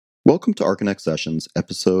Welcome to Archinect Sessions,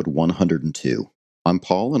 episode 102. I'm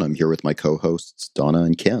Paul, and I'm here with my co-hosts, Donna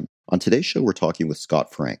and Ken. On today's show, we're talking with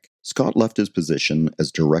Scott Frank. Scott left his position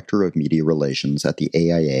as Director of Media Relations at the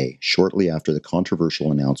AIA shortly after the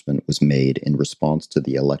controversial announcement was made in response to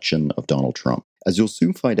the election of Donald Trump. As you'll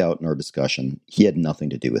soon find out in our discussion, he had nothing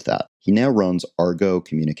to do with that. He now runs Argo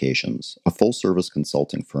Communications, a full-service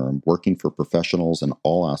consulting firm working for professionals in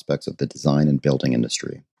all aspects of the design and building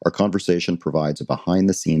industry. Our conversation provides a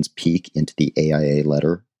behind-the-scenes peek into the AIA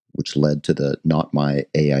letter, which led to the Not My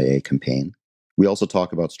AIA campaign. We also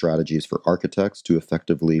talk about strategies for architects to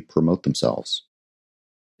effectively promote themselves.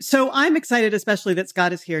 So I'm excited, especially that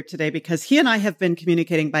Scott is here today, because he and I have been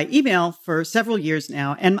communicating by email for several years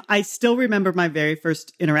now. And I still remember my very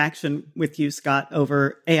first interaction with you, Scott,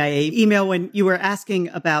 over AIA email when you were asking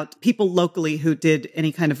about people locally who did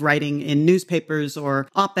any kind of writing in newspapers or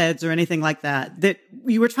op-eds or anything like that, that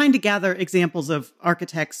you were trying to gather examples of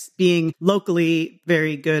architects being locally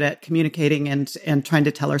very good at communicating and trying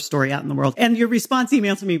to tell our story out in the world. And your response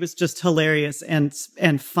email to me was just hilarious and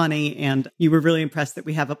funny. And you were really impressed that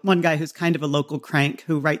we have one guy who's kind of a local crank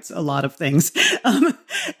who writes a lot of things.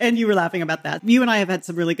 And you were laughing about that. You and I have had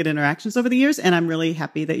some really good interactions over the years, and I'm really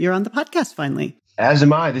happy that you're on the podcast finally. As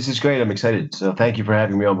am I. This is great. I'm excited. So thank you for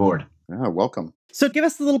having me on board. Yeah, welcome. So give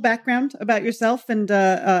us a little background about yourself. And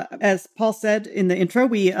as Paul said in the intro,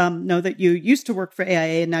 we know that you used to work for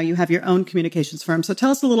AIA and now you have your own communications firm. So tell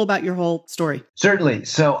us a little about your whole story. Certainly.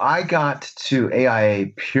 So I got to AIA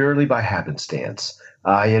purely by happenstance.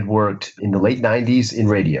 I had worked in the late 90s in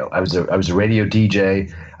radio. I was a radio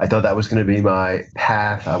DJ. I thought that was going to be my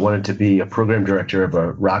path. I wanted to be a program director of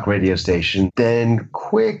a rock radio station. Then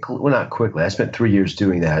not quickly, I spent 3 years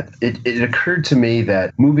doing that. It occurred to me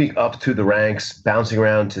that moving up through the ranks, bouncing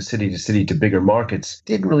around to city to bigger markets,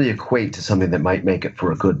 didn't really equate to something that might make it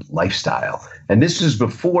for a good lifestyle. And this was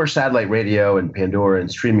before satellite radio and Pandora and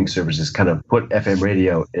streaming services kind of put FM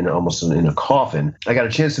radio almost in a coffin. I got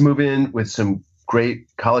a chance to move in with some great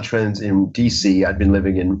college friends in DC. I'd been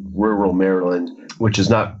living in rural Maryland, which is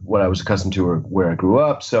not what I was accustomed to or where I grew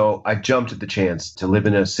up. So I jumped at the chance to live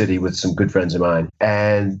in a city with some good friends of mine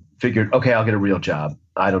and figured, okay, I'll get a real job.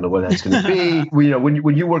 I don't know what that's going to be.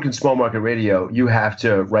 When you work in small market radio, you have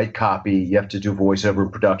to write copy. You have to do voiceover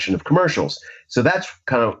and production of commercials. So that's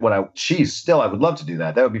kind of what I would love to do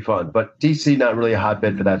that. That would be fun. But DC, not really a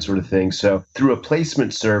hotbed for that sort of thing. So through a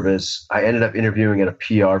placement service, I ended up interviewing at a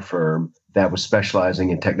PR firm that was specializing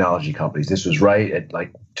in technology companies. This was right at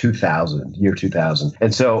like year 2000.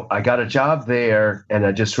 And so I got a job there and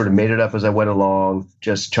I just sort of made it up as I went along,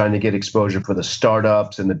 just trying to get exposure for the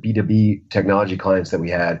startups and the B2B technology clients that we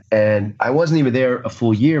had. And I wasn't even there a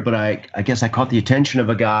full year, but I guess I caught the attention of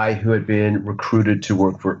a guy who had been recruited to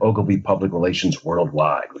work for Ogilvy Public Relations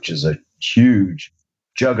Worldwide, which is a huge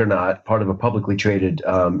juggernaut, part of a publicly traded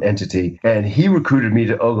entity. And he recruited me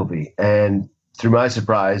to Ogilvy. And through my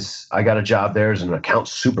surprise, I got a job there as an account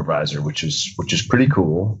supervisor, which is pretty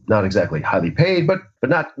cool. Not exactly highly paid, but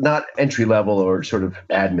not entry level or sort of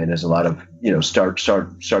admin as a lot of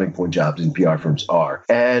starting point jobs in PR firms are.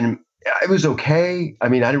 And it was okay. I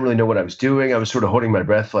mean, I didn't really know what I was doing. I was sort of holding my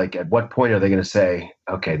breath. Like, at what point are they going to say,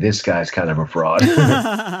 okay, this guy's kind of a fraud?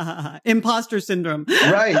 Imposter syndrome.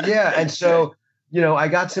 Right. Yeah. And so, I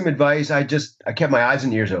got some advice. I kept my eyes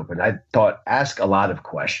and ears open. I thought, ask a lot of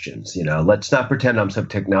questions. Let's not pretend I'm some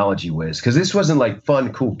technology whiz, because this wasn't like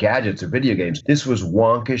fun, cool gadgets or video games. This was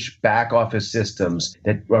wonkish back office systems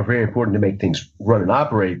that are very important to make things run and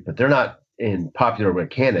operate, but they're not in popular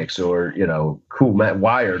mechanics or, cool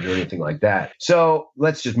wired or anything like that. So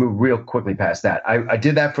let's just move real quickly past that. I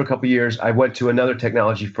did that for a couple of years. I went to another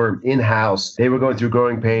technology firm in-house. They were going through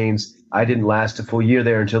growing pains. I didn't last a full year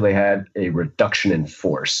there until they had a reduction in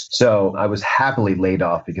force. So I was happily laid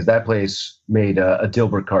off because that place made a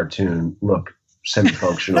Dilbert cartoon look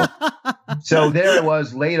semi-functional. So there I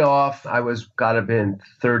was, laid off. I was gotta been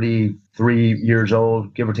 33 years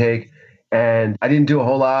old, give or take. And I didn't do a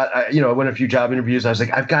whole lot. I went a few job interviews. I was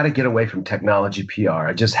like, I've got to get away from technology PR.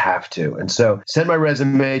 I just have to. And so sent my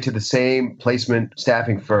resume to the same placement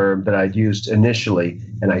staffing firm that I'd used initially.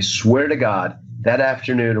 And I swear to God, that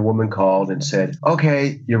afternoon, a woman called and said,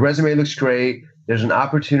 okay, your resume looks great. There's an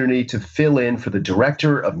opportunity to fill in for the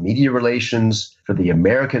director of media relations for the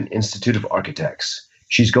American Institute of Architects.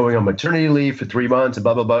 She's going on maternity leave for 3 months and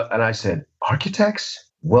blah, blah, blah. And I said, architects?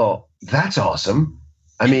 Well, that's awesome.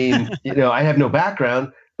 I mean, I have no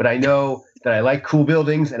background, but I know that I like cool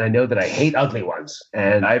buildings and I know that I hate ugly ones.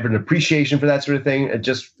 And I have an appreciation for that sort of thing. And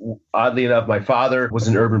just oddly enough, my father was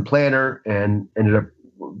an urban planner and ended up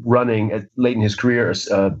running late in his career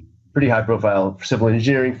a pretty high profile civil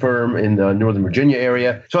engineering firm in the Northern Virginia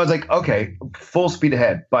area. So I was like, okay, full speed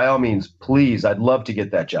ahead. By all means, please, I'd love to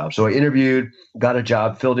get that job. So I interviewed, got a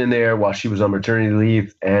job, filled in there while she was on maternity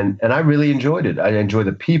leave. And I really enjoyed it. I enjoyed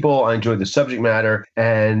the people. I enjoyed the subject matter.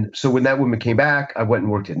 And so when that woman came back, I went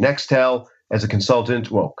and worked at Nextel as a consultant,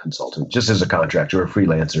 just as a contractor or a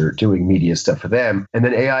freelancer doing media stuff for them. And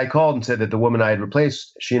then AI called and said that the woman I had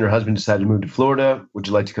replaced, she and her husband decided to move to Florida. Would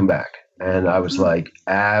you like to come back? And I was like,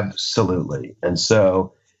 absolutely. And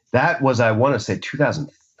so that was, I want to say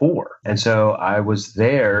 2004. And so I was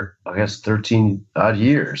there, I guess, 13 odd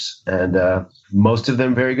years, and most of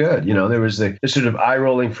them very good. You know, there was the sort of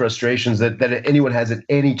eye-rolling frustrations that anyone has at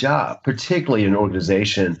any job, particularly an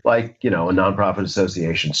organization like, you know, a nonprofit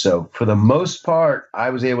association. So for the most part, I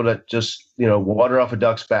was able to just, you know, water off a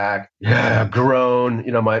duck's back. Yeah, groan.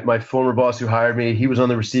 You know, my former boss who hired me, he was on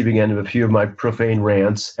the receiving end of a few of my profane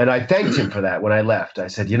rants. And I thanked him for that when I left. I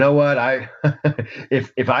said, you know what?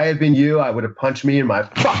 If I had been you, I would have punched me in my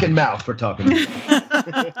fucking mouth for talking to me.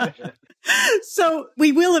 So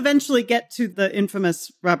we will eventually get to the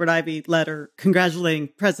infamous Robert Ivy letter congratulating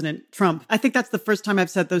President Trump. I think that's the first time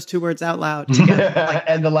I've said those two words out loud.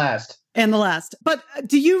 And the last. And the last. But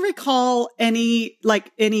do you recall any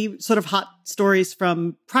sort of hot stories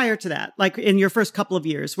from prior to that, like in your first couple of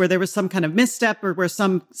years, where there was some kind of misstep or where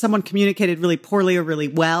someone communicated really poorly or really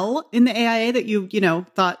well in the AIA that you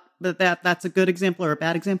thought that's a good example or a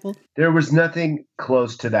bad example? There was nothing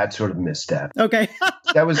close to that sort of misstep. Okay.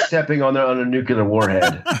 That was stepping on a nuclear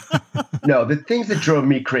warhead. No, the things that drove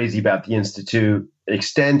me crazy about the Institute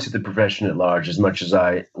extend to the profession at large as much as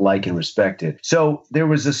I like and respect it. So there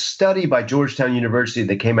was a study by Georgetown University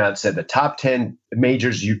that came out and said the top 10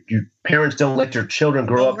 majors you parents don't let your children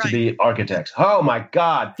grow up to be architects. Oh my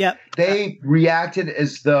God. Yep. They reacted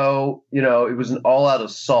as though, you know, it was an all-out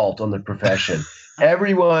assault on the profession.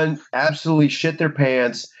 Everyone absolutely shit their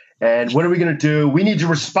pants. And what are we going to do? We need to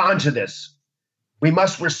respond to this. We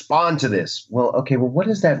must respond to this. Well, okay, what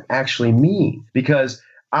does that actually mean? Because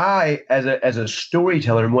I, as a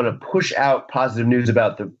storyteller, want to push out positive news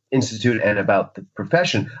about the Institute and about the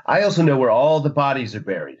profession. I also know where all the bodies are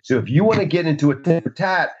buried. So if you want to get into a tit for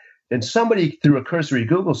tat, then somebody through a cursory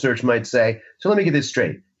Google search might say, so let me get this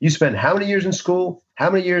straight. You spend how many years in school?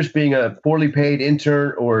 How many years being a poorly paid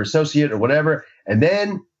intern or associate or whatever? And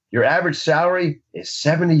then your average salary is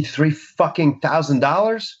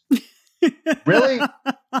 $73,000? Really?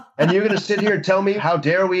 And you're going to sit here and tell me, how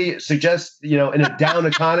dare we suggest, you know, in a down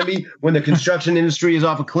economy when the construction industry is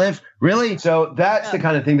off a cliff? Really? So that's the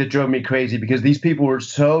kind of thing that drove me crazy, because these people were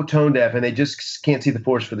so tone deaf and they just can't see the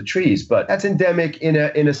forest for the trees. But that's endemic in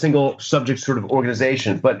a single subject sort of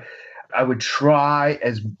organization. But I would try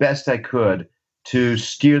as best I could to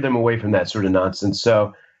steer them away from that sort of nonsense.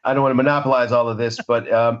 So I don't want to monopolize all of this, but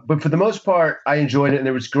for the most part, I enjoyed it. And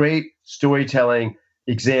there was great storytelling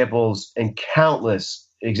examples and countless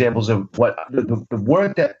examples of what the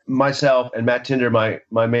work that myself and Matt Tinder, my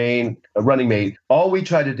main running mate, all we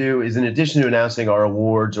try to do is, in addition to announcing our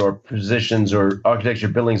awards or positions or architecture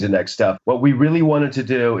billings index stuff, what we really wanted to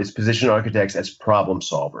do is position architects as problem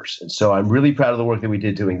solvers. And so I'm really proud of the work that we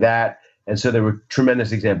did doing that. And so there were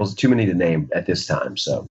tremendous examples, too many to name at this time.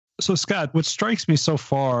 So Scott, what strikes me so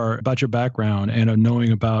far about your background and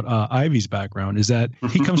knowing about Ivy's background is that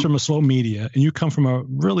he comes from a slow media and you come from a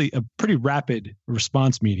pretty rapid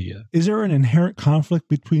response media. Is there an inherent conflict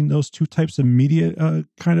between those two types of media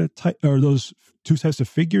or those two types of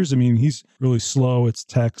figures? I mean, he's really slow. It's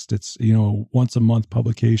text. It's, once a month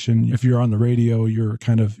publication. If you're on the radio, you're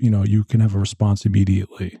kind of, you can have a response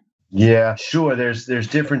immediately. Yeah, sure. There's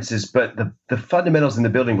differences, but the fundamentals and the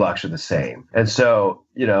building blocks are the same. And so,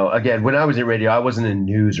 again, when I was in radio, I wasn't in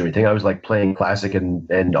news or anything. I was like playing classic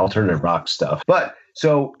and alternative rock stuff. But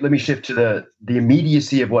so let me shift to the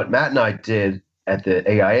immediacy of what Matt and I did at the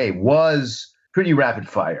AIA was pretty rapid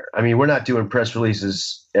fire. I mean, we're not doing press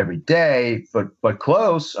releases every day, but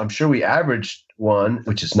close. I'm sure we averaged one,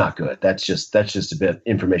 which is not good. That's just a bit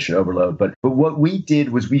information overload. But what we did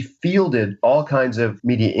was we fielded all kinds of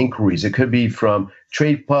media inquiries. It could be from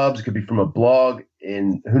trade pubs, it could be from a blog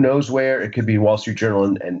in who knows where, it could be Wall Street Journal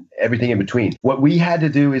and everything in between. What we had to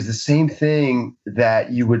do is the same thing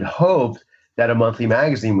that you would hope that a monthly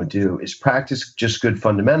magazine would do, is practice just good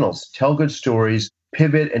fundamentals, tell good stories,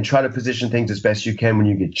 pivot and try to position things as best you can when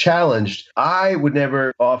you get challenged. I would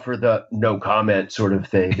never offer the no comment sort of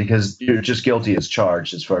thing, because you're just guilty as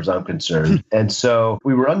charged as far as I'm concerned. And so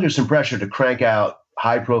we were under some pressure to crank out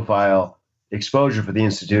high profile exposure for the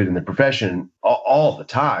Institute and the profession all the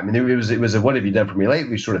time. And it was a what have you done for me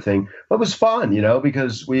lately sort of thing. But it was fun,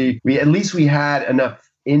 because we at least we had enough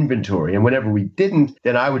inventory. And whenever we didn't,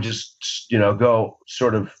 then I would just, go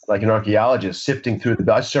sort of like an archaeologist sifting through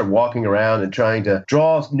I start walking around and trying to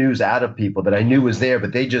draw news out of people that I knew was there,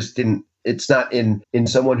 but they just didn't. It's not in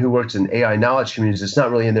someone who works in AI knowledge communities. It's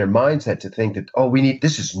not really in their mindset to think that,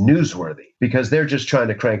 this is newsworthy, because they're just trying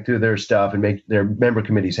to crank through their stuff and make their member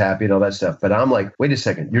committees happy and all that stuff. But I'm like, wait a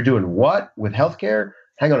second, you're doing what with healthcare?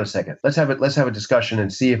 Hang on a second. Let's have a discussion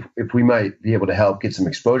and see if we might be able to help get some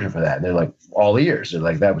exposure for that. And they're like, all ears. They're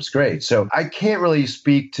like, that was great. So I can't really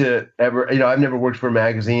speak to I've never worked for a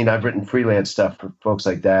magazine. I've written freelance stuff for folks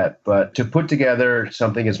like that. But to put together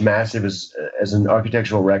something as massive as an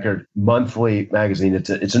architectural record monthly magazine,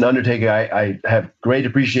 it's an undertaking I have great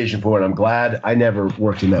appreciation for, and I'm glad I never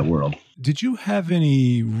worked in that world. Did you have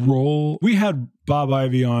any role? We had Bob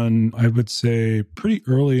Ivy on, I would say, pretty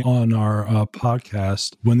early on our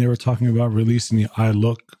podcast when they were talking about releasing the I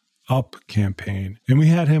Look Up campaign. And we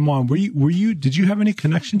had him on. Did you have any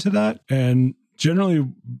connection to that? And generally,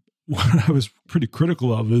 what I was pretty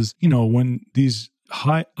critical of is, when these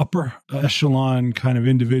high upper echelon kind of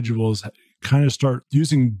individuals kind of start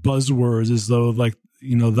using buzzwords as though like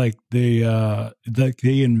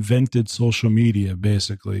they invented social media.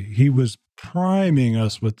 Basically, he was priming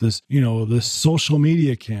us with this, this social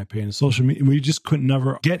media campaign. We just could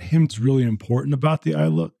never get him to really important about the I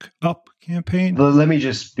Look Up campaign. Let me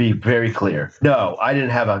just be very clear. No, I didn't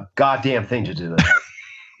have a goddamn thing to do with that.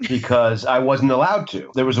 Because I wasn't allowed to.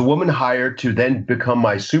 There was a woman hired to then become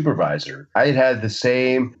my supervisor. I had the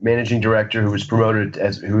same managing director who was promoted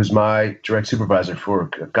who was my direct supervisor for,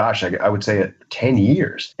 I would say 10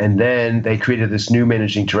 years. And then they created this new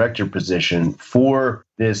managing director position for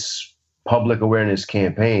this public awareness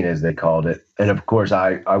campaign, as they called it. And of course,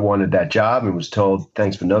 I wanted that job and was told,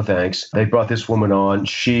 thanks, but no thanks. They brought this woman on.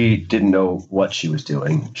 She didn't know what she was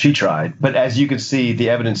doing. She tried. But as you can see, the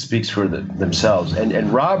evidence speaks for themselves.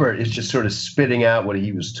 And Robert is just sort of spitting out what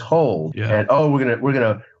he was told. Yeah. And,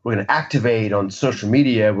 we're going to activate on social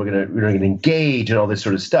media. We're going to engage and all this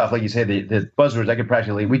sort of stuff. Like you say, the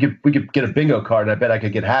buzzwords, we could get a bingo card, and I bet I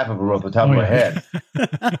could get half of them off the top of my head.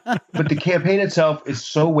 But the campaign itself is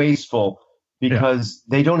so wasteful because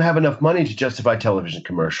they don't have enough money to justify television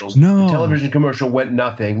commercials. No. The television commercial went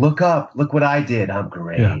nothing. Look what I did. I'm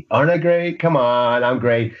great. Yeah. Aren't I great? Come on, I'm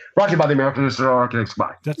great. Brought to you by the American Institute of Architects.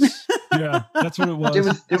 Bye. That's what it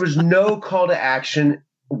was. There was no call to action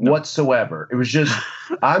whatsoever. It was just,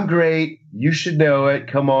 I'm great. You should know it.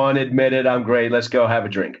 Come on, admit it. I'm great. Let's go have a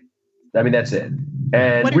drink. I mean, that's it.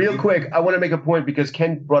 And real quick, I want to make a point because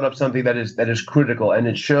Ken brought up something that is critical, and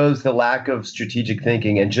it shows the lack of strategic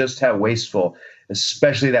thinking and just how wasteful,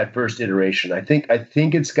 especially that first iteration. I think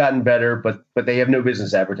it's gotten better, but they have no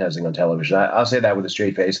business advertising on television. I'll say that with a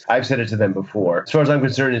straight face. I've said it to them before. As far as I'm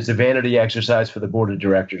concerned, it's a vanity exercise for the board of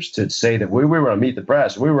directors to say that we were on Meet the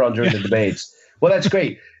Press, we were on during the debates. Well, that's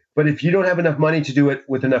great. But if you don't have enough money to do it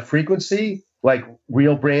with enough frequency, like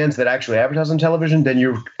real brands that actually advertise on television, then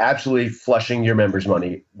you're absolutely flushing your members'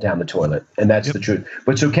 money down the toilet. And that's the truth.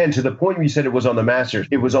 But so, Ken, to the point where you said it was on the Masters,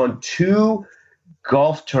 it was on 2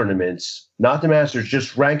 golf tournaments, not the Masters,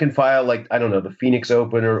 just rank and file, like, I don't know, the Phoenix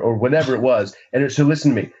Open or whatever it was. And so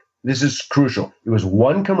listen to me. This is crucial. It was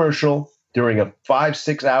one commercial during a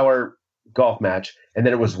 5-6 hour golf match, and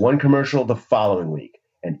then it was one commercial the following week.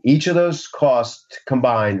 And each of those costs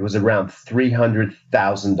combined was around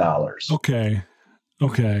 $300,000. Okay.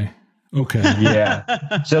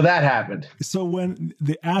 Yeah. So that happened. So when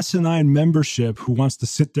the asinine membership who wants to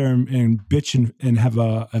sit there and bitch and have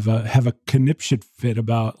a conniption fit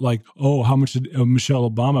about like, oh, how much did Michelle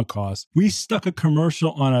Obama cost? We stuck a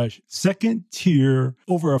commercial on a second tier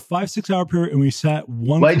over a 5-6 hour period, and we sat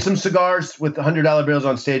one. Light some cigars with $100 bills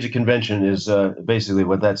on stage at convention is basically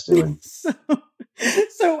what that's doing.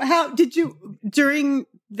 So how did you, during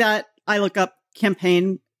that I Look Up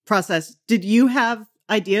campaign process, did you have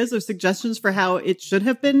ideas or suggestions for how it should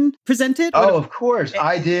have been presented? Oh, of course.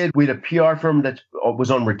 I did. We had a PR firm that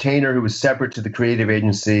was on retainer who was separate to the creative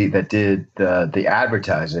agency that did the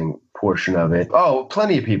advertising portion of it. Oh,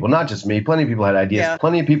 plenty of people, not just me. Plenty of people had ideas. Yeah.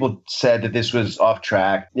 Plenty of people said that this was off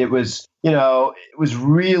track. It was,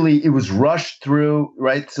 it was rushed through,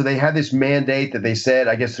 right? So they had this mandate that they said,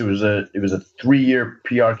 I guess it was a 3-year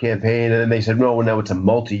PR campaign. And then they said, no, it's a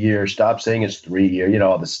multi-year. Stop saying it's 3-year,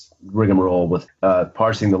 all this rigmarole with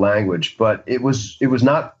parsing the language. But it was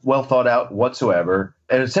not well thought out whatsoever.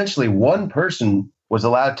 And essentially one person was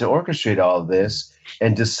allowed to orchestrate all of this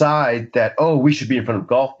and decide that, we should be in front of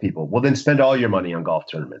golf people. Well, then spend all your money on golf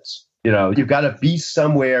tournaments. You've got to be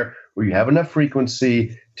somewhere where you have enough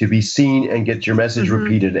frequency to be seen and get your message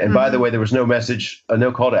repeated. And by the way, there was no message,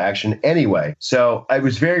 no call to action anyway. So it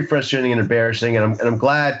was very frustrating and embarrassing. And I'm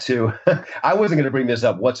glad to, I wasn't going to bring this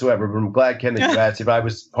up whatsoever, but I'm glad, Ken, that you asked if I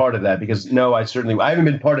was part of that, because no, I haven't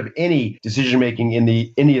been part of any decision-making in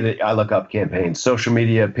any of the I Look Up campaigns, social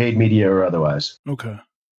media, paid media, or otherwise. Okay.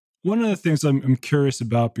 One of the things I'm curious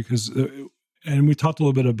about, because, and we talked a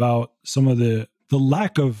little bit about some of the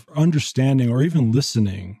lack of understanding or even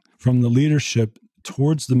listening from the leadership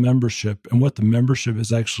towards the membership and what the membership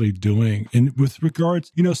is actually doing. And with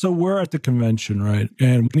regards, so we're at the convention, right?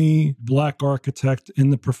 And any Black architect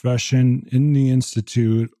in the profession, in the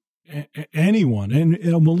institute, anyone, and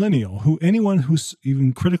a millennial, anyone who's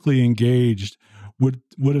even critically engaged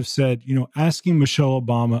would have said, asking Michelle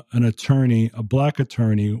Obama, an attorney, a Black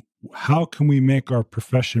attorney, how can we make our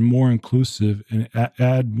profession more inclusive and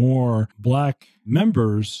add more Black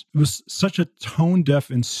members? It was such a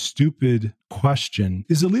tone-deaf and stupid question.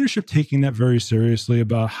 Is the leadership taking that very seriously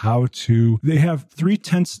about how to, they have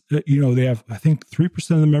 3/10, they have, I think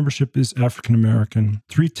 3% of the membership is African-American,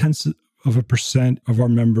 0.3% of our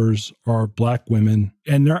members are Black women,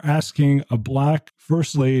 and they're asking a Black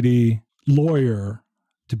first lady lawyer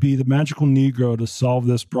to be the magical Negro to solve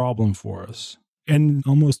this problem for us. And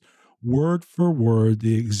almost word for word,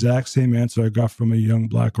 the exact same answer I got from a young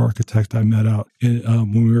Black architect I met out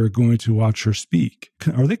when we were going to watch her speak.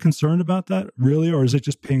 Are they concerned about that, really, or is it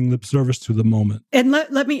just paying lip service to the moment? And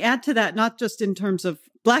let me add to that, not just in terms of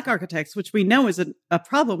Black architects, which we know is a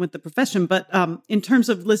problem with the profession, but in terms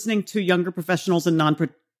of listening to younger professionals and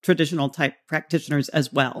non-traditional type practitioners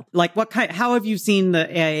as well. Like how have you seen the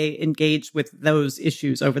AIA engage with those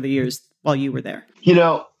issues over the years while you were there?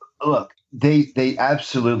 Look, they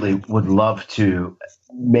absolutely would love to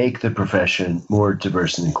make the profession more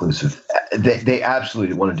diverse and inclusive. They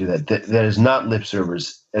absolutely want to do that. That is not lip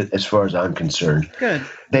service as far as I'm concerned. Good.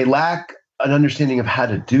 They lack an understanding of how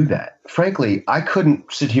to do that. Frankly, I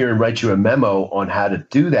couldn't sit here and write you a memo on how to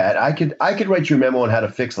do that. I could write you a memo on how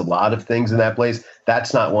to fix a lot of things in that place.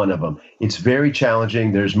 That's not one of them. It's very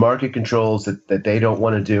challenging. There's market controls that they don't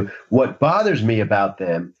want to do. What bothers me about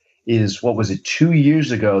them is, 2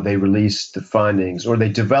 years ago, they released the findings, or they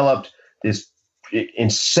developed this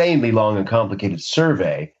insanely long and complicated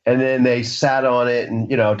survey. And then they sat on it and,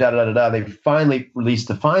 They finally released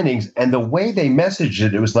the findings. And the way they messaged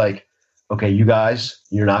it, it was like, okay, you guys,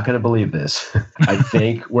 you're not going to believe this. I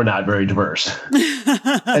think we're not very diverse.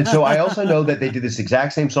 And so I also know that they did this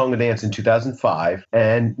exact same song and dance in 2005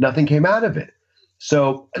 and nothing came out of it.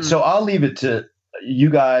 So I'll leave it to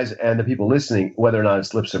you guys and the people listening, whether or not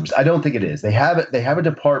it's lip service. I don't think it is. They have a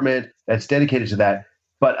department that's dedicated to that,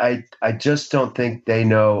 but I just don't think they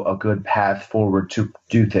know a good path forward to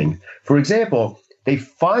do things. For example, they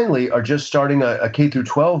finally are just starting a K through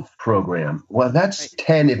 12 program. Well, that's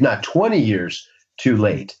 10, if not 20 years too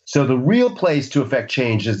late. So the real place to affect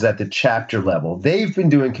change is at the chapter level. They've been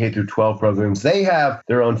doing K through 12 programs. They have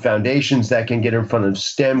their own foundations that can get in front of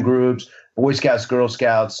STEM groups, Boy Scouts, Girl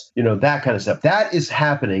Scouts, that kind of stuff. That is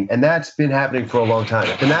happening, and that's been happening for a long time.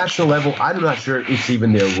 At the national level, I'm not sure it's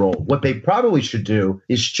even their role. What they probably should do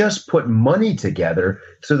is just put money together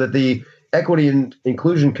so that the Equity and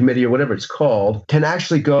Inclusion Committee, or whatever it's called, can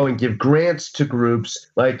actually go and give grants to groups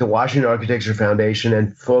like the Washington Architecture Foundation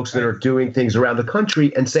and folks that are doing things around the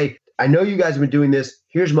country and say, I know you guys have been doing this.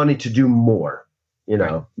 Here's money to do more.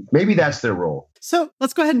 Maybe that's their role. So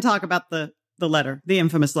let's go ahead and talk about the letter, the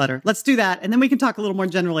infamous letter. Let's do that. And then we can talk a little more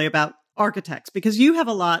generally about architects, because you have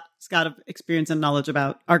a lot, Scott, of experience and knowledge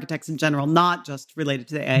about architects in general, not just related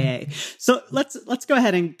to the AIA. So let's go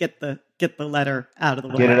ahead and get the letter out of the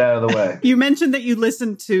way. Get it out of the way. You mentioned that you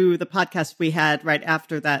listened to the podcast we had right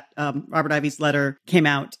after that Robert Ivey's letter came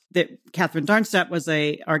out, that Catherine Darnstadt was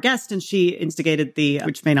our guest, and she instigated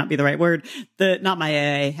which may not be the right word, the Not My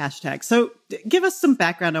AIA hashtag. So give us some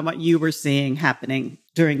background on what you were seeing happening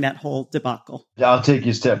during that whole debacle. I'll take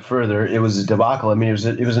you a step further. It was a debacle. I mean, it was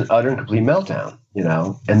an utter and complete meltdown,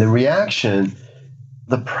 and the reaction,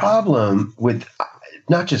 the problem with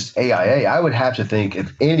not just AIA, I would have to think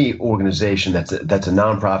if any organization that's a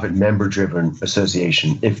nonprofit member-driven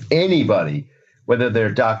association, if anybody, whether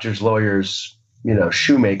they're doctors, lawyers,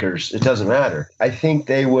 shoemakers, it doesn't matter. I think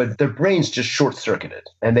their brains just short-circuited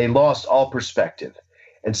and they lost all perspective.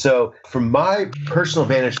 And so from my personal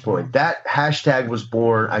vantage point, that hashtag was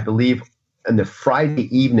born, I believe, on the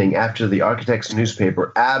Friday evening after the Architects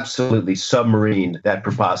newspaper absolutely submarined that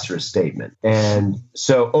preposterous statement. And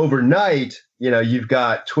so overnight, you've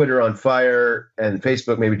got Twitter on fire and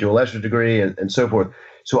Facebook maybe to a lesser degree and so forth.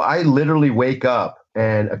 So I literally wake up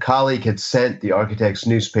and a colleague had sent the Architect's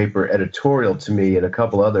newspaper editorial to me and a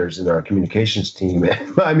couple others in our communications team.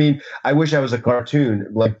 I mean, I wish I was a cartoon,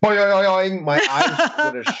 like, boing, boing, boing. My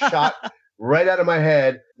eyes would have shot right out of my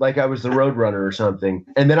head like I was the Roadrunner or something.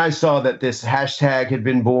 And then I saw that this hashtag had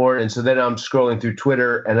been born. And so then I'm scrolling through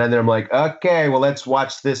Twitter, and then I'm like, okay, well, let's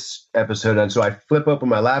watch this episode. And so I flip open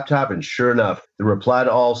my laptop, and sure enough, the reply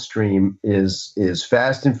to all stream is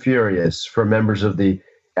fast and furious from members of the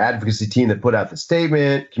advocacy team that put out the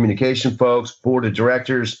statement, communication folks, board of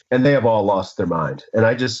directors, and they have all lost their mind. And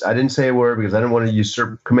I didn't say a word because I didn't want to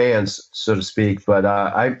usurp commands, so to speak, but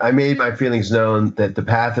I made my feelings known that the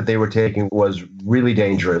path that they were taking was really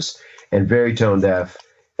dangerous and very tone deaf.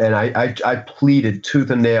 And I pleaded tooth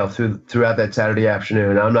and nail throughout that Saturday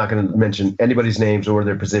afternoon. I'm not going to mention anybody's names or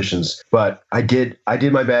their positions, but I did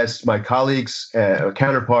my best. My colleagues,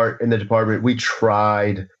 counterpart in the department, we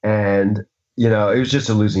tried, and it was just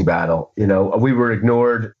a losing battle. We were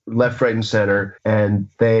ignored left, right, and center, and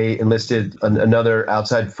they enlisted another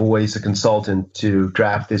outside voice, a consultant, to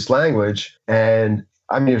draft this language. And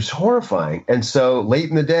I mean, it was horrifying. And so late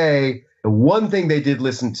in the day, the one thing they did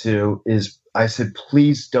listen to is I said,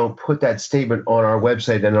 please don't put that statement on our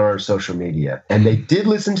website and on our social media. And they did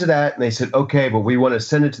listen to that, and they said, okay, but we want to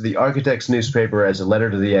send it to the Architect's newspaper as a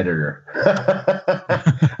letter to the editor.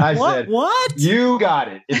 I said, what? You got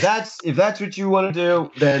it. If that's what you want to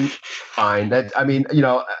do, then fine.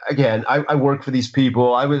 Again, I work for these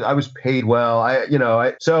people. I was paid well.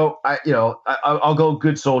 I'll go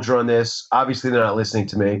good soldier on this. Obviously, they're not listening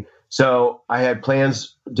to me. So I had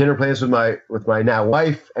dinner plans with my now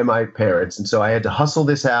wife and my parents. And so I had to hustle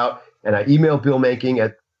this out. And I emailed Bill Manking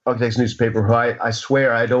at Architect's newspaper, who I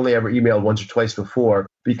swear I'd only ever emailed once or twice before,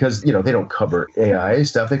 because, they don't cover AIA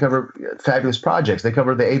stuff. They cover fabulous projects. They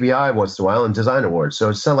cover the ABI once in a while and design awards. So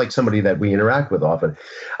it's not like somebody that we interact with often.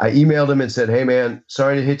 I emailed him and said, hey, man,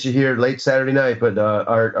 sorry to hit you here late Saturday night, but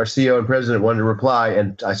our CEO and president wanted to reply.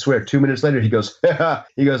 And I swear 2 minutes later, he goes,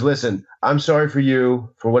 listen, I'm sorry for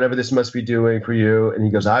you, for whatever this must be doing for you. And he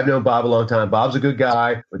goes, I've known Bob a long time. Bob's a good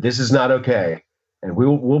guy, but this is not okay. And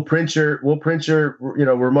we'll print your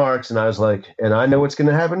remarks. And I was like, and I know what's going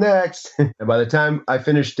to happen next. And by the time I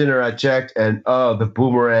finished dinner, I checked, and the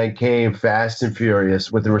boomerang came fast and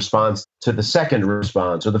furious with the response to the second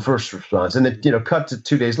response or the first response. And then, cut to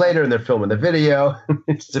 2 days later, and they're filming the video.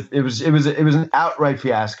 It was an outright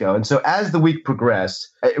fiasco. And so as the week progressed,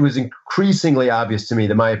 it was increasingly obvious to me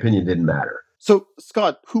that my opinion didn't matter. So,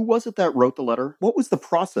 Scott, who was it that wrote the letter? What was the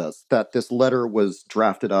process that this letter was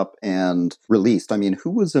drafted up and released? I mean,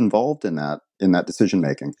 who was involved in that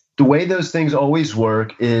decision-making? The way those things always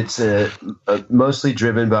work, it's mostly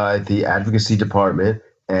driven by the advocacy department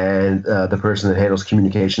and the person that handles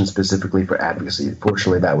communication specifically for advocacy.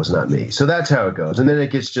 Fortunately, that was not me. So that's how it goes. And then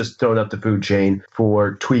it gets just thrown up the food chain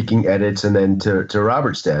for tweaking edits, and then to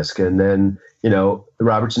Robert's desk. And then,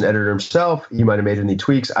 Robertson editor himself, he might have made any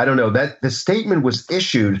tweaks. I don't know. That the statement was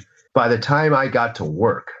issued by the time I got to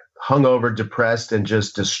work, hungover, depressed, and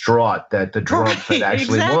just distraught that the Trump had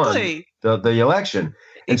actually won the election.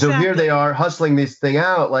 And so here they are hustling this thing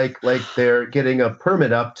out like they're getting a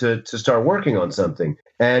permit up to start working on something.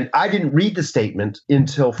 And I didn't read the statement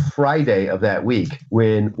until Friday of that week,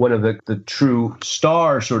 when one of the true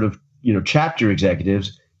star sort of, chapter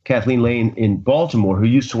executives, Kathleen Lane in Baltimore, who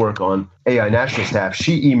used to work on AIA National staff,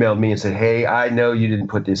 she emailed me and said, hey, I know you didn't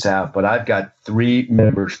put this out, but I've got 3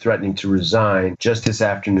 members threatening to resign just this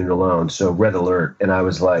afternoon alone. So red alert. And I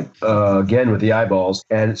was like, again, with the eyeballs.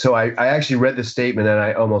 And so I actually read the statement and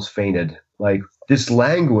I almost fainted. Like, this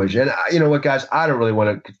language, and you know what, guys, I don't really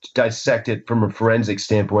want to dissect it from a forensic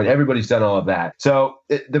standpoint. Everybody's done all of that. So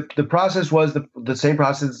the process was the same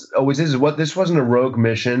process always is. This wasn't a rogue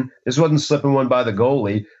mission. This wasn't slipping one by the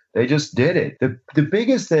goalie. They just did it. The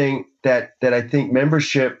biggest thing that I think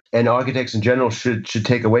membership and architects in general should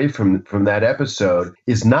take away from that episode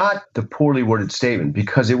is not the poorly worded statement,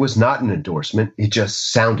 because it was not an endorsement. It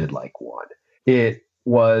just sounded like one. It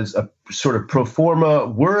was a sort of pro forma.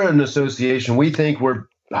 We're an association. We think we're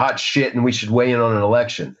hot shit and we should weigh in on an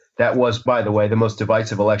election. That was, by the way, the most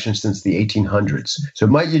divisive election since the 1800s. So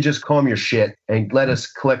might you just calm your shit and let us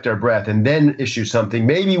collect our breath and then issue something,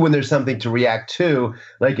 maybe when there's something to react to,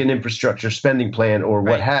 like an infrastructure spending plan or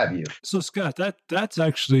what have you. So, Scott, that's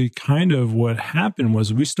actually kind of what happened.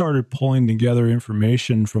 Was we started pulling together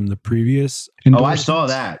information from the previous endorsements. Oh, I saw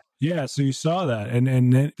that. Yeah, so you saw that. And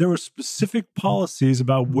then there were specific policies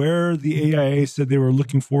about where the AIA said they were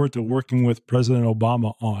looking forward to working with President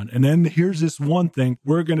Obama on. And then here's this one thing,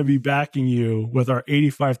 we're going to be backing you with our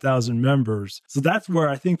 85,000 members. So that's where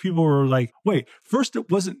I think people were like, wait, first it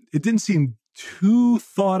didn't seem too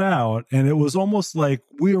thought out, and it was almost like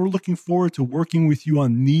we were looking forward to working with you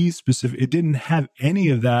on these specific. It didn't have any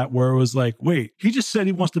of that where it was like, wait, he just said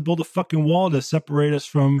he wants to build a fucking wall to separate us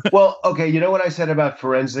from. Well, okay, you know what I said about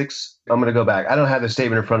forensics? I'm going to go back. I don't have the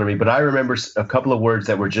statement in front of me, but I remember a couple of words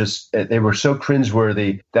that were they were so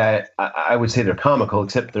cringeworthy that I would say they're comical,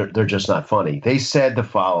 except they're just not funny. They said the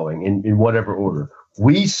following in whatever order: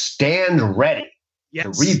 "We stand ready."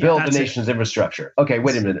 Yes, to rebuild the nation's infrastructure. Okay,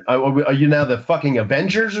 wait a minute. Are you now the fucking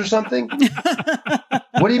Avengers or something?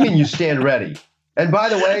 What do you mean you stand ready? And by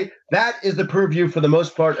the way, that is the purview for the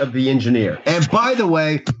most part of the engineer. And by the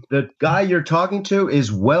way, the guy you're talking to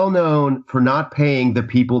is well known for not paying the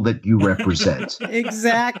people that you represent.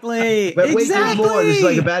 Exactly. But wait, there's more. This is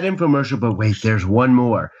like a bad infomercial, but wait, there's one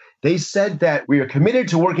more. They said that we are committed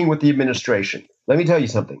to working with the administration. Let me tell you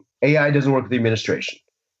something. AI doesn't work with the administration.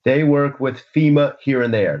 They work with FEMA here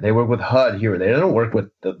and there. They work with HUD here and there. They don't work with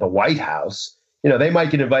the White House. You know, they might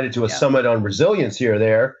get invited to a summit on resilience here or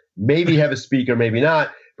there, maybe have a speaker, maybe not.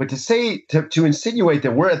 But to say, to insinuate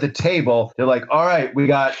that we're at the table, they're like, all right, we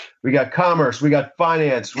got commerce, we got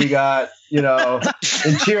finance, we got,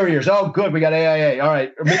 interiors. Oh, good, we got AIA. All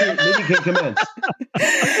right, maybe you can commence.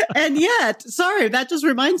 And yet, sorry, that just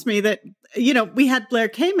reminds me that, we had Blair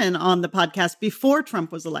Kamen on the podcast before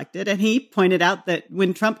Trump was elected, and he pointed out that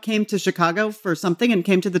when Trump came to Chicago for something and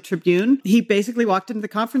came to the Tribune, he basically walked into the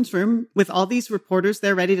conference room with all these reporters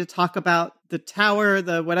there ready to talk about the tower,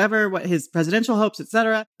 the whatever, what his presidential hopes,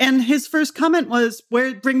 etc. And his first comment was,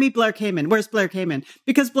 bring me Blair Kamen. Where's Blair Kamen?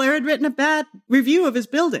 Because Blair had written a bad review of his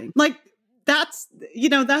building. Like, that's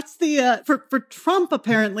the, for Trump,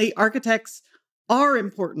 apparently, architects are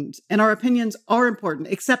important and our opinions are important,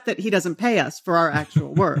 except that he doesn't pay us for our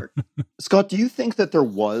actual work. Scott, do you think that there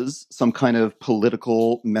was some kind of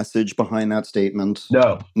political message behind that statement?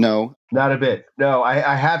 No, not a bit. No,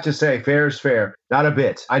 I have to say, fair is fair. Not a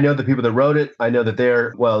bit. I know the people that wrote it. I know that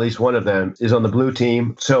at least one of them is on the blue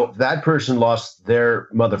team. So that person lost their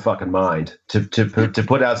motherfucking mind to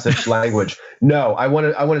put out such language. No, I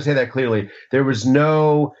want to say that clearly. There was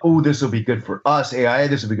no, this will be good for us, AIA,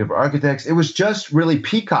 this will be good for architects. It was just really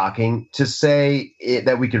peacocking to say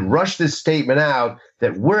that we could rush this statement out,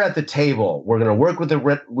 that we're at the table. We're going to work with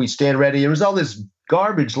we stand ready. It was all this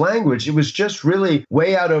garbage language. It was just really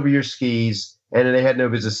way out over your skis. And they had no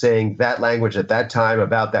business saying that language at that time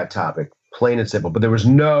about that topic, plain and simple. But there was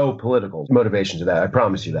no political motivation to that. I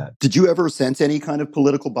promise you that. Did you ever sense any kind of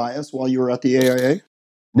political bias while you were at the AIA?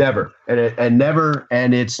 Never,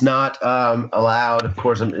 and it's not allowed. Of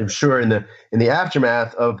course, I'm sure in the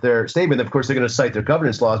aftermath of their statement, of course, they're going to cite their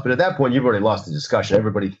governance laws. But at that point, you've already lost the discussion.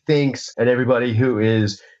 Everybody thinks, and everybody who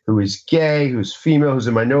is gay, who's female, who's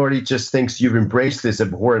a minority, just thinks you've embraced this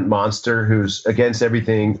abhorrent monster who's against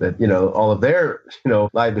everything that all of their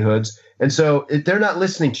livelihoods. And so they're not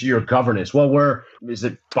listening to your governance. Well, we're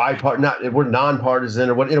nonpartisan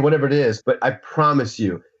or whatever it is. But I promise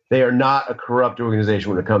you, they are not a corrupt organization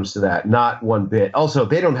when it comes to that, not one bit. Also,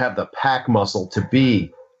 they don't have the pack muscle to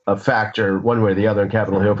be a factor one way or the other in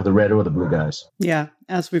Capitol Hill for the red or the blue guys. Yeah,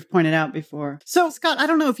 as we've pointed out before. So, Scott, I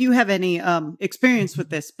don't know if you have any experience with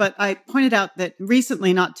this, but I pointed out that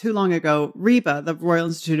recently, not too long ago, RIBA, the Royal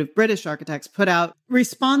Institute of British Architects, put out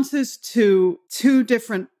responses to two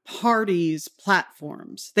different parties'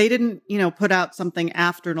 platforms. They didn't, put out something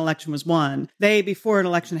after an election was won. They, before an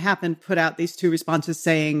election happened, put out these two responses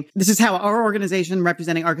saying, this is how our organization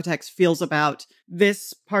representing architects feels about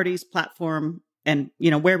this party's platform and,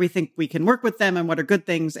 where we think we can work with them and what are good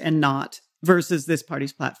things and not versus this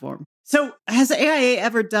party's platform. So has AIA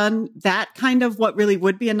ever done that kind of what really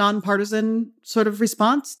would be a nonpartisan sort of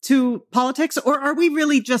response to politics? Or are we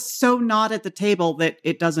really just so not at the table that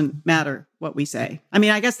it doesn't matter what we say? I mean,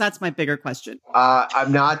 I guess that's my bigger question.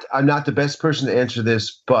 I'm not the best person to answer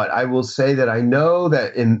this, but I will say that I know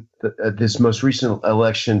that in this most recent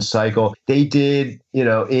election cycle, they did,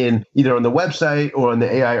 in either on the website or on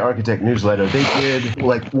the AI Architect newsletter, they did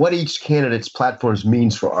like what each candidate's platforms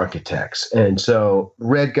means for architects. And so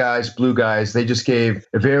red guys, blue guys, they just gave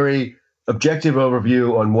a very objective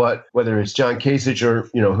overview on whether it's John Kasich or,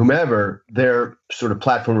 whomever, their sort of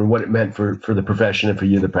platform and what it meant for the profession and for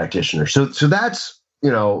you, the practitioner. So that's,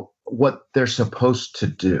 what they're supposed to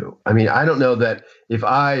do. I mean, I don't know that if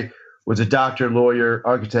I was a doctor, lawyer,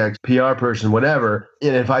 architect, PR person, whatever,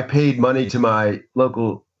 and if I paid money to my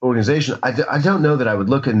local organization, I don't know that I would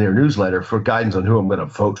look in their newsletter for guidance on who I'm going to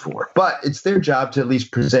vote for. But it's their job to at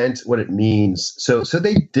least present what it means. So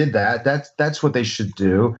they did that. That's what they should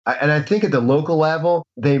do. And I think at the local level,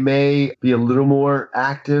 they may be a little more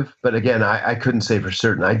active. But again, I couldn't say for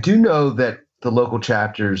certain. I do know that the local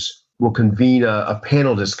chapters will convene a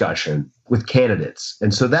panel discussion with candidates.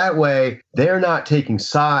 And so that way they're not taking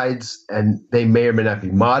sides, and they may or may not be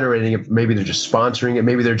moderating it. Maybe they're just sponsoring it.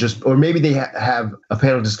 Maybe they're just, or maybe they have a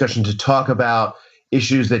panel discussion to talk about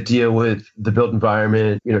issues that deal with the built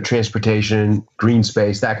environment, transportation, green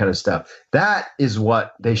space, that kind of stuff. That is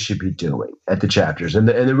what they should be doing at the chapters. And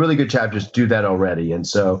the really good chapters do that already. And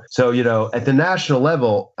so, at the national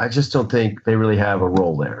level, I just don't think they really have a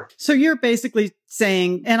role there. So you're basically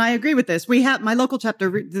saying, and I agree with this, my local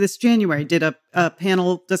chapter this January did a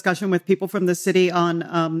panel discussion with people from the city on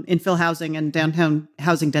infill housing and downtown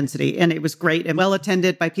housing density. And it was great and well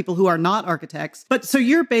attended by people who are not architects. But so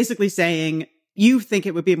you're basically saying, you think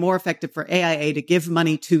it would be more effective for AIA to give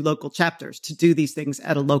money to local chapters to do these things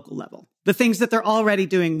at a local level, the things that they're already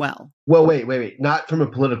doing well. Well, wait. Not from a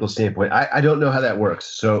political standpoint. I don't know how that works.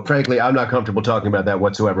 So frankly, I'm not comfortable talking about that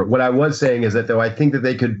whatsoever. What I was saying is that, though, I think that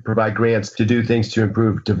they could provide grants to do things to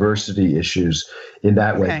improve diversity issues in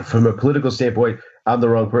that way. Okay. From a political standpoint, I'm the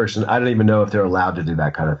wrong person. I don't even know if they're allowed to do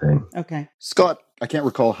that kind of thing. Okay. Scott, I can't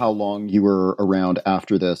recall how long you were around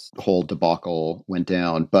after this whole debacle went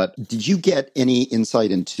down, but did you get any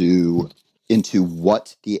insight into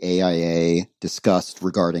what the AIA discussed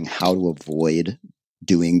regarding how to avoid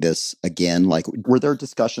doing this again? Like, were there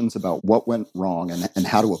discussions about what went wrong and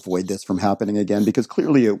how to avoid this from happening again? Because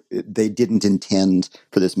clearly they didn't intend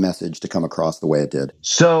for this message to come across the way it did.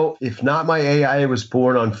 So if not, my AIA was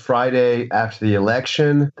born on Friday after the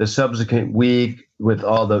election. The subsequent week, with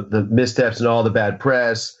all the missteps and all the bad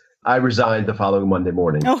press, I resigned the following Monday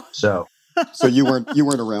morning. Oh. So you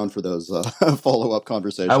weren't around for those follow-up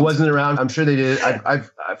conversations. I wasn't around. I'm sure they did.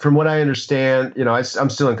 I've from what I understand, I'm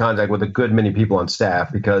still in contact with a good many people on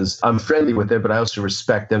staff because I'm friendly with them, but I also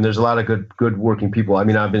respect them. There's a lot of good working people. I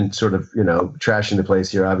mean, I've been sort of, trashing the place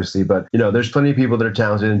here, obviously, but, there's plenty of people that are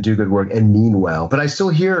talented and do good work and mean well. But I still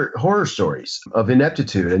hear horror stories of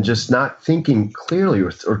ineptitude and just not thinking clearly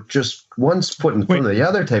or just one foot in front of the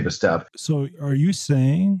other type of stuff. So are you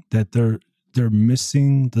saying that they're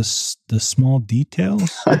missing the small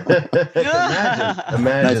details? Imagine.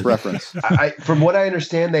 Nice reference. From what I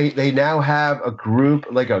understand, they now have a group,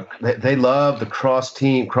 they love the cross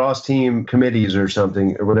team committees or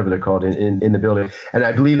something, or whatever they're called in the building. And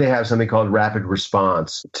I believe they have something called rapid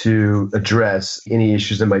response to address any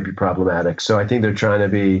issues that might be problematic. So I think they're trying to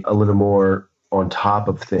be a little more on top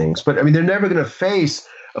of things. But I mean, they're never going to face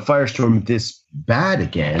a firestorm this bad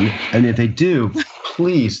again. And if they do,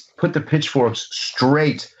 please put the pitchforks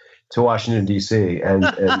straight to Washington, D.C. and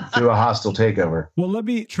do a hostile takeover. Well, let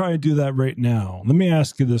me try to do that right now. Let me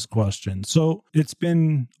ask you this question. So it's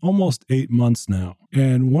been almost 8 months now.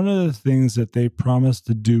 And one of the things that they promised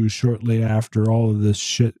to do shortly after all of this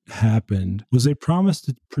shit happened was they promised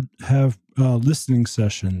to have listening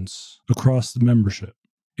sessions across the membership.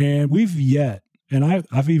 And we've yet, and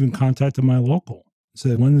I've even contacted my local,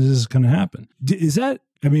 said, when is this going to happen? Is that,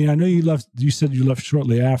 I mean, I know you said you left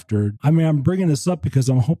shortly after. I mean, I'm bringing this up because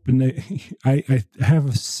I'm hoping I have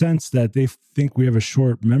a sense that they think we have a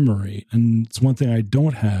short memory. And it's one thing I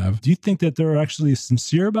don't have. Do you think that they're actually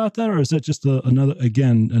sincere about that? Or is that just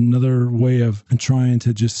another way of trying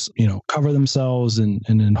to just, cover themselves and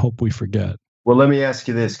then hope we forget? Well, let me ask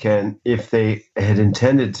you this, Ken. If they had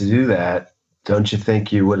intended to do that, don't you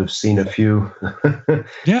think you would have seen a few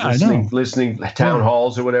listening town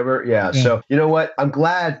halls or whatever? Yeah. So, you know what? I'm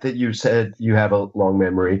glad that you said you have a long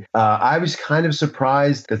memory. I was kind of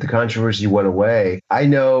surprised that the controversy went away. I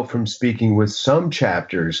know from speaking with some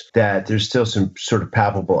chapters that there's still some sort of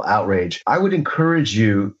palpable outrage. I would encourage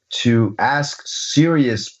you to ask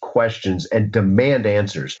serious questions and demand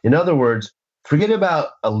answers. In other words, forget about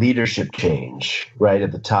a leadership change right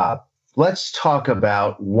at the top. Let's talk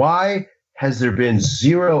about why has there been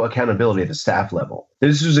zero accountability at the staff level?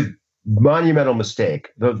 This was a monumental mistake,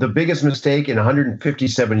 the biggest mistake in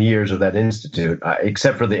 157 years of that institute,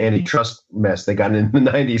 except for the antitrust mess they got in the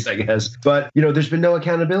 90s, I guess. But, there's been no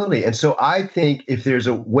accountability. And so I think if there's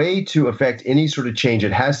a way to affect any sort of change,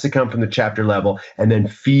 it has to come from the chapter level and then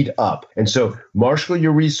feed up. And so marshal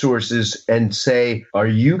your resources and say, are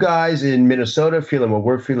you guys in Minnesota feeling what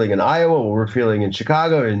we're feeling in Iowa, what we're feeling in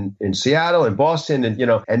Chicago, in Seattle, in Boston,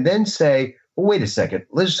 and then say, well, wait a second,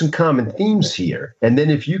 there's some common themes here. And then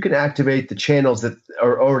if you can activate the channels that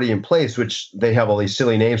are already in place, which they have all these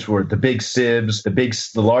silly names for, the big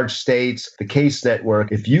SIBs, the large states, the CASE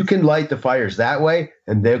network, if you can light the fires that way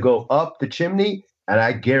and they'll go up the chimney, and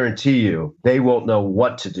I guarantee you they won't know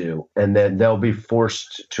what to do, and then they'll be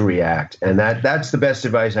forced to react. And that's the best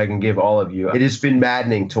advice I can give all of you. It has been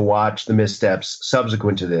maddening to watch the missteps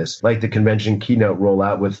subsequent to this, like the convention keynote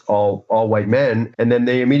rollout with all white men, and then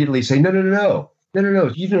they immediately say, no.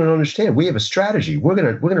 No. You don't understand. We have a strategy. We're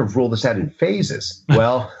gonna roll this out in phases.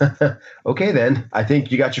 Well, okay then. I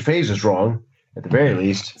think you got your phases wrong at the very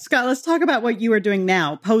least. Scott, let's talk about what you are doing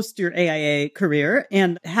now post your AIA career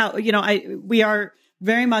and how, we are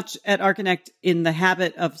very much at Archinect in the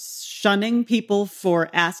habit of shunning people for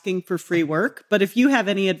asking for free work. But if you have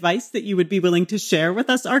any advice that you would be willing to share with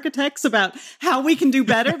us architects about how we can do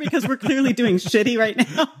better, because we're clearly doing shitty right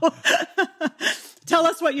now. Tell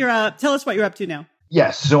us what you're up to now.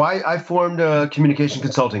 Yes. So I formed a communication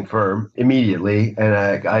consulting firm immediately.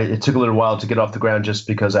 And it took a little while to get off the ground just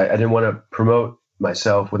because I didn't want to promote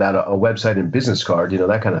myself without a website and business card,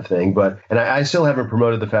 that kind of thing. And I still haven't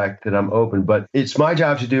promoted the fact that I'm open, but it's my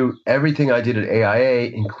job to do everything I did at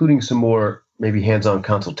AIA, including some more maybe hands-on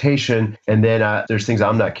consultation. And then there's things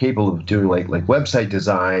I'm not capable of doing, like website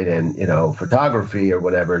design and, photography or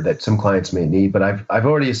whatever that some clients may need. But I've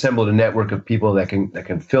already assembled a network of people that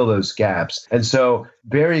can fill those gaps. And so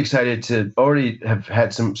very excited to already have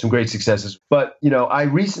had some great successes. But, I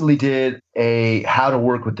recently did a how to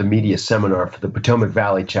work with the media seminar for the Potomac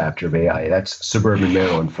Valley chapter of AIA. That's suburban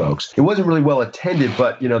Maryland folks. It wasn't really well attended,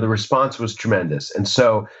 but, the response was tremendous. And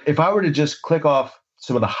so if I were to just click off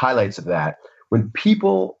some of the highlights of that, when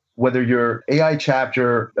people, whether you're AI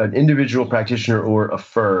chapter, an individual practitioner, or a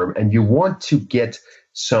firm, and you want to get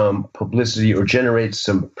some publicity or generate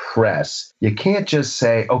some press, you can't just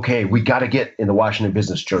say, okay, we got to get in the Washington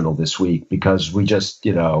Business Journal this week because we just,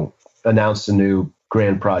 announced a new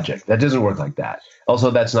grand project. That doesn't work like that. Also,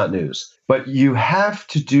 that's not news. But you have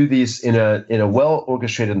to do these in a well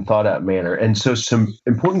orchestrated and thought out manner. And so some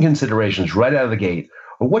important considerations right out of the gate.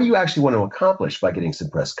 But what do you actually want to accomplish by getting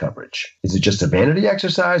some press coverage? Is it just a vanity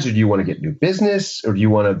exercise, or do you want to get new business, or do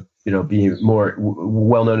you want to, be more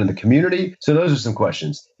well known in the community? So those are some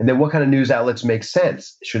questions. And then what kind of news outlets make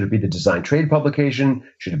sense? Should it be the design trade publication?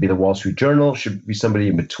 Should it be the Wall Street Journal? Should it be somebody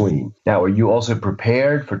in between? Now, are you also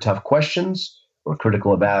prepared for tough questions or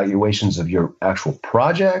critical evaluations of your actual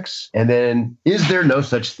projects? And then, is there no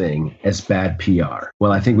such thing as bad PR?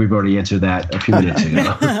 Well, I think we've already answered that a few minutes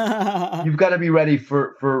ago. You've got to be ready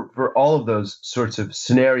for all of those sorts of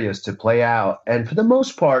scenarios to play out. And for the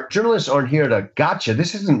most part, journalists aren't here to gotcha.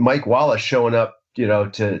 This isn't Mike Wallace showing up,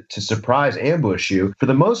 to surprise ambush you. For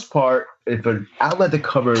the most part, if an outlet that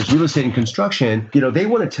covers real estate and construction, they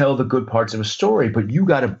want to tell the good parts of a story, but you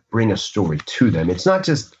got to bring a story to them. It's not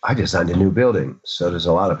just, I designed a new building. So does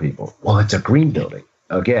a lot of people. Well, it's a green building.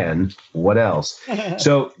 Again, what else?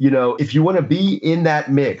 So, if you want to be in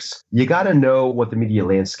that mix, you got to know what the media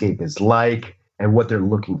landscape is like and what they're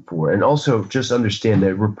looking for. And also just understand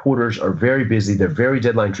that reporters are very busy. They're very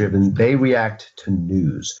deadline driven. They react to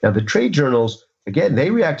news. Now, the trade journals, again, they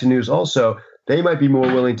react to news also. They might be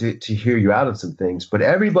more willing to hear you out on some things, but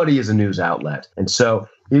everybody is a news outlet. And so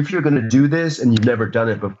if you're going to do this and you've never done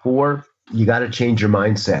it before, you got to change your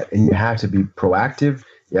mindset, and you have to be proactive.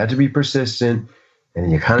 You have to be persistent,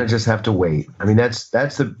 and you kind of just have to wait. I mean, that's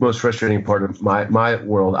the most frustrating part of my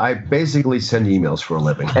world. I basically send emails for a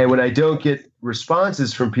living. And when I don't get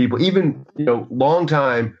responses from people, even, long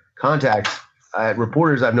time contacts,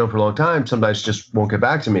 reporters I've known for a long time sometimes just won't get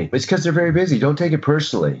back to me. It's because they're very busy. Don't take it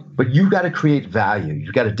personally. But you've got to create value.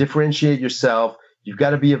 You've got to differentiate yourself. You've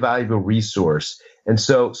got to be a valuable resource. And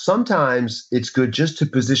so sometimes it's good just to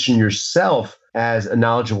position yourself as a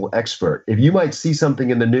knowledgeable expert. If you might see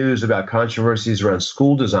something in the news about controversies around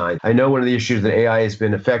school design, I know one of the issues that AI has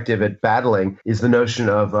been effective at battling is the notion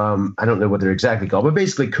of, I don't know what they're exactly called, but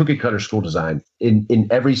basically cookie cutter school design. In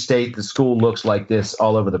every state, the school looks like this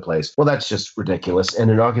all over the place. Well, that's just ridiculous.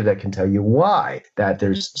 And an architect can tell you why, that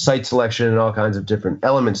there's site selection and all kinds of different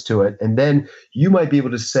elements to it. And then you might be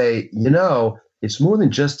able to say, it's more than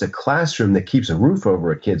just a classroom that keeps a roof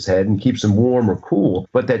over a kid's head and keeps them warm or cool,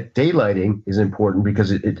 but that daylighting is important because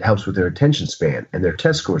it helps with their attention span, and their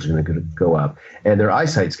test scores are going to go up, and their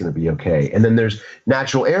eyesight's going to be okay. And then there's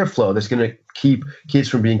natural airflow that's going to keep kids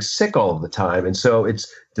from being sick all of the time. And so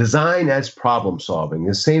it's design as problem solving.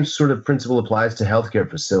 The same sort of principle applies to healthcare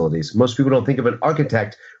facilities. Most people don't think of an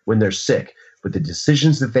architect when they're sick, but the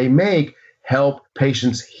decisions that they make help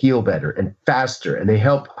patients heal better and faster, and they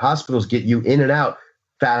help hospitals get you in and out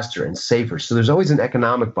faster and safer. So there's always an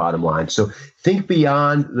economic bottom line. So think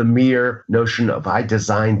beyond the mere notion of, I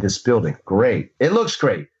designed this building. Great. It looks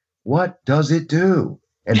great. What does it do?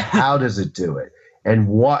 And how does it do it? And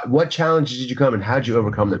what challenges did you come and how did you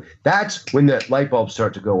overcome them? That's when the light bulbs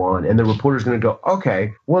start to go on, and the reporter's going to go,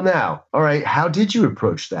 okay, well now, all right, how did you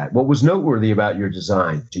approach that? What was noteworthy about your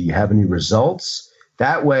design? Do you have any results?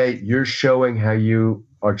 That way, you're showing how you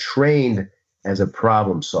are trained as a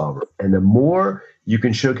problem solver. And the more You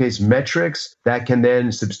can showcase metrics that can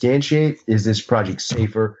then substantiate, is this project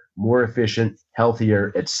safer, more efficient,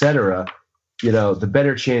 healthier, et cetera. The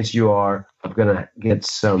better chance you are of going to get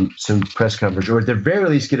some press coverage, or at the very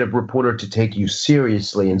least get a reporter to take you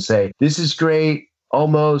seriously and say, this is great,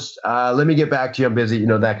 almost, let me get back to you, I'm busy,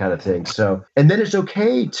 that kind of thing. So, and then it's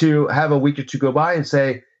okay to have a week or two go by and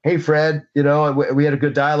say, hey, Fred, we had a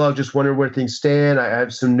good dialogue, just wondering where things stand. I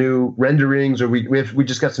have some new renderings, or we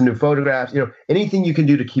just got some new photographs, anything you can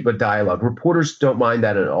do to keep a dialogue. Reporters don't mind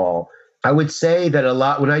that at all. I would say that a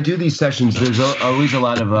lot, when I do these sessions, there's always a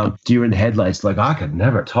lot of deer in the headlights, like, I could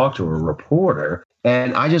never talk to a reporter.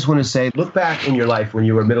 And I just want to say, look back in your life when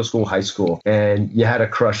you were middle school, high school, and you had a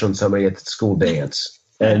crush on somebody at the school dance.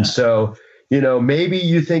 And so, maybe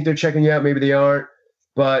you think they're checking you out, maybe they aren't.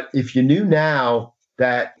 But if you knew now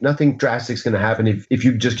that nothing drastic is going to happen, if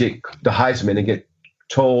you just get the Heisman and get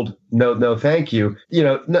told, no, thank you,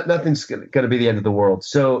 nothing's going to be the end of the world.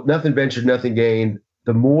 So nothing ventured, nothing gained.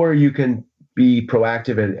 The more you can be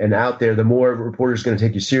proactive and out there, the more reporters are going to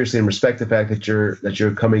take you seriously and respect the fact that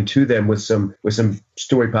you're coming to them with some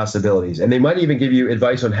story possibilities. And they might even give you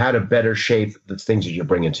advice on how to better shape the things that you're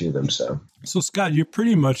bringing to them. So Scott, you're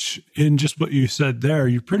pretty much, in just what you said there,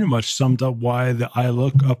 you pretty much summed up why the I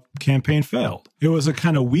Look Up campaign failed. It was a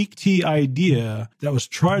kind of weak tea idea that was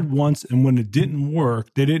tried once, and when it didn't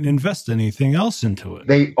work, they didn't invest anything else into it.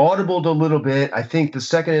 They audibled a little bit. I think the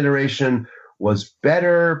second iteration was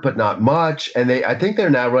better, but not much. And I think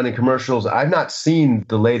they're now running commercials. I've not seen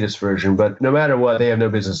the latest version, but no matter what, they have no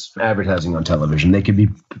business advertising on television. They could be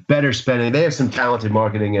better spending. They have some talented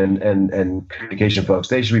marketing and communication folks.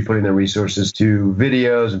 They should be putting their resources to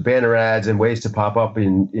videos and banner ads and ways to pop up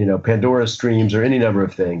in, Pandora streams or any number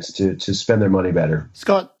of things to spend their money better.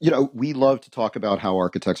 Scott, we love to talk about how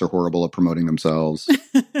architects are horrible at promoting themselves.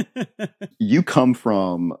 You come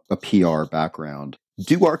from a PR background.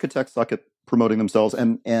 Do architects suck at promoting themselves?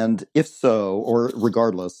 And if so, or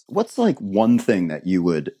regardless, what's like one thing that you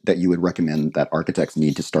would recommend that architects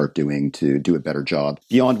need to start doing to do a better job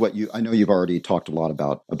beyond what I know you've already talked a lot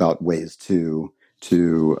about ways to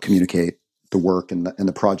communicate the work and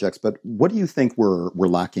the projects, but what do you think we're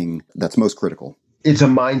lacking that's most critical? It's a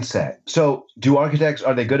mindset. So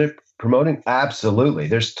are they good at promoting? Absolutely.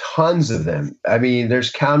 There's tons of them. I mean,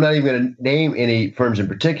 I'm not even going to name any firms in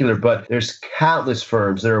particular, but there's countless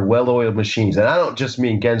firms that are well-oiled machines. And I don't just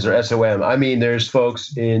mean Gensler, SOM. I mean, there's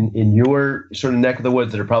folks in your sort of neck of the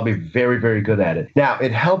woods that are probably very, very good at it. Now,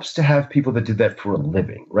 it helps to have people that do that for a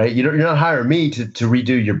living, right? You're not hiring me to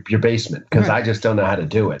redo your basement because I just don't know how to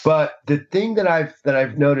do it. But the thing that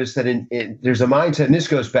I've noticed that there's a mindset, and this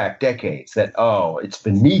goes back decades, that, it's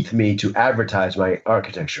beneath me to advertise my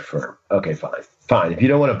architecture firm. Okay, fine. If you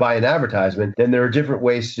don't want to buy an advertisement, then there are different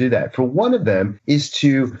ways to do that. For one of them is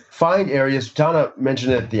to find areas, Donna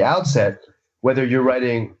mentioned at the outset, whether you're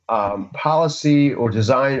writing policy or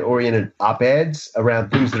design-oriented op-eds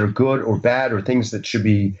around things that are good or bad or things that should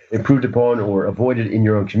be improved upon or avoided in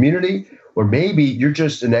your own community, or maybe you're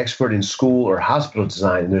just an expert in school or hospital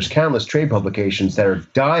design, and there's countless trade publications that are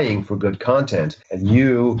dying for good content, and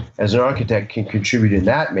you, as an architect, can contribute in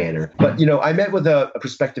that manner. But, I met with a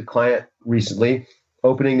prospective client recently,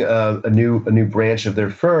 opening a new branch of their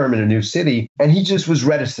firm in a new city, and he just was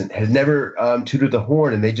reticent, had never tooted the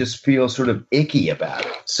horn, and they just feel sort of icky about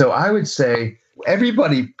it. So I would say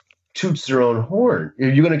everybody toots their own horn. Are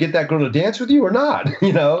you going to get that girl to dance with you or not?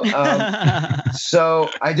 So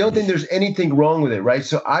I don't think there's anything wrong with it, right?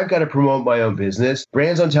 So I've got to promote my own business.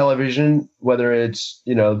 Brands on television, whether it's,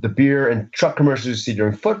 the beer and truck commercials you see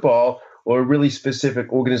during football, or really specific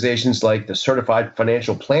organizations like the Certified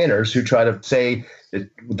Financial Planners who try to say that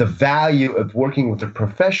the value of working with a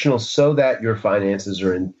professional so that your finances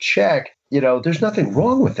are in check. There's nothing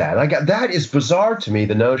wrong with that. That is bizarre to me,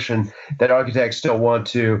 the notion that architects still want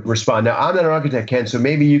to respond. Now, I'm not an architect, Ken, so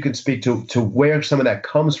maybe you can speak to where some of that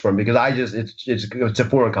comes from, because it's a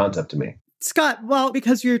foreign concept to me. Scott, well,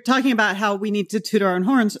 because you're talking about how we need to toot our own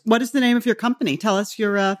horns, what is the name of your company? Tell us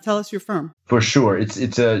your firm. For sure.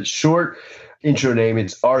 It's a short intro name.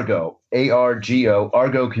 It's Argo, ARGO,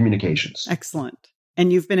 Argo Communications. Excellent.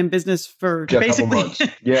 And you've been in business for basically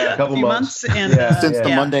a couple months. Since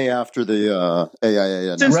the Monday after the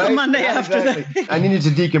AIA. Since the Monday after exactly. I needed to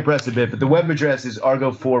decompress a bit, but the web address is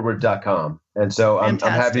argoforward.com. And so I'm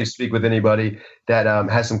happy to speak with anybody that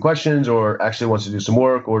has some questions or actually wants to do some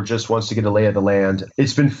work or just wants to get a lay of the land.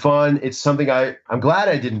 It's been fun. It's something I'm glad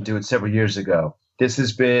I didn't do it several years ago.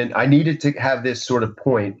 I needed to have this sort of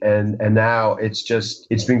point, and now it's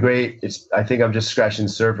been great. I think I'm just scratching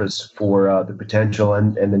the surface for the potential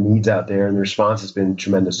and the needs out there, and the response has been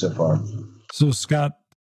tremendous so far. So Scott,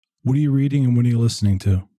 What are you reading and what are you listening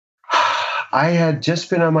to? I had just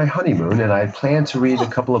been on my honeymoon, and I had planned to read a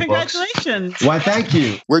couple of books. Congratulations. Why, thank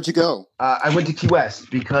you. Where'd you go? I went to Key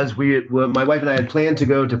West because my wife and I had planned to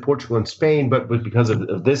go to Portugal and Spain, but because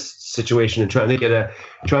of this situation and trying to get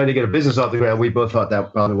a business off the ground, we both thought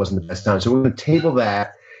that probably wasn't the best time. So we're going to table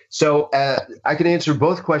that. So I can answer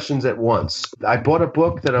both questions at once. I bought a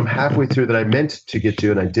book that I'm halfway through that I meant to get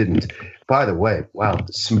to and I didn't. By the way, wow,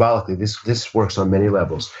 symbolically, this works on many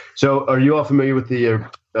levels. So are you all familiar with the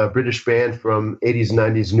British band from 80s and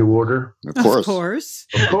 90s, New Order? Of course. Of course.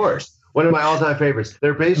 Of course. One of my all-time favorites.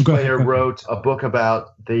 Their bass player wrote a book about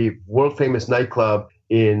the world-famous nightclub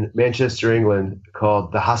in Manchester, England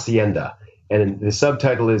called The Hacienda. And the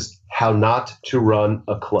subtitle is How Not to Run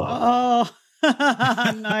a Club. Oh,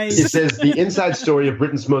 nice. It says the inside story of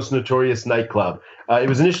Britain's most notorious nightclub. It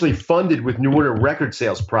was initially funded with New Order record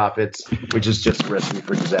sales profits, which is just a recipe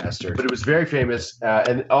for disaster. But it was very famous,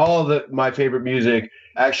 and all my favorite music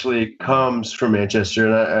actually comes from Manchester.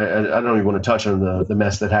 And I don't even want to touch on the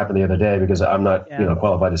mess that happened the other day because I'm not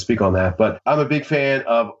qualified to speak on that. But I'm a big fan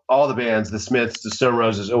of all the bands, the Smiths, the Stone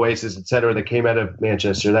Roses, Oasis, etc., that came out of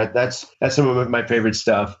Manchester. That's some of my favorite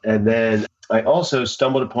stuff. And then I also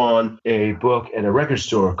stumbled upon a book at a record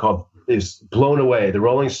store called Blown Away, The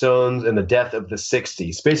Rolling Stones and the Death of the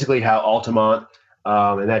 60s. Basically how Altamont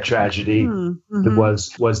and that tragedy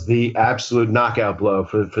was the absolute knockout blow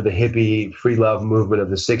for the hippie free love movement of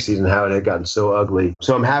the 60s and how it had gotten so ugly.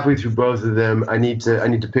 So I'm halfway through both of them. I need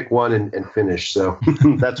to pick one and finish. So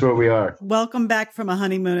that's where we are. Welcome back from a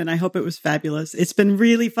honeymoon, and I hope it was fabulous. It's been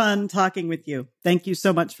really fun talking with you. Thank you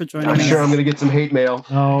so much for joining us. I'm sure I'm going to get some hate mail,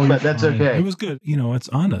 but that's okay. It was good. It's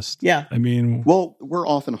honest. Yeah. I mean, well, we're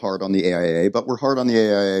often hard on the AIA, but we're hard on the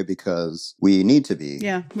AIA because we need to be.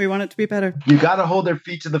 Yeah, we want it to be better. You got to hold their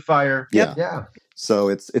feet to the fire. Yeah. Yeah. So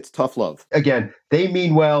it's tough love. Again, they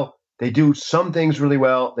mean well. They do some things really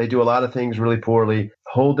well. They do a lot of things really poorly.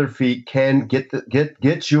 Hold their feet.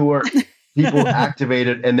 Get your people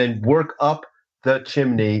activated, and then work up the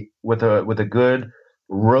chimney with a good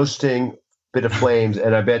roasting bit of flames.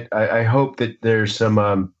 And I hope that there's some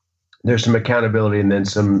accountability and then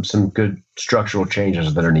some good structural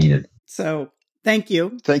changes that are needed. So thank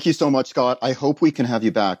you. Thank you so much, Scott. I hope we can have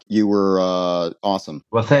you back. You were awesome.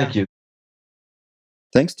 Well, thank you.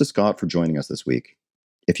 Thanks to Scott for joining us this week.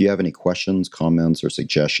 If you have any questions, comments, or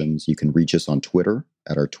suggestions, you can reach us on Twitter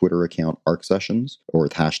at our Twitter account, Sessions, or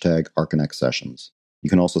with hashtag Archinect Sessions. You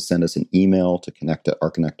can also send us an email to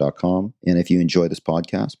connect@archinect.com. And if you enjoy this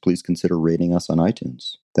podcast, please consider rating us on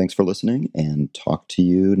iTunes. Thanks for listening, and talk to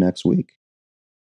you next week.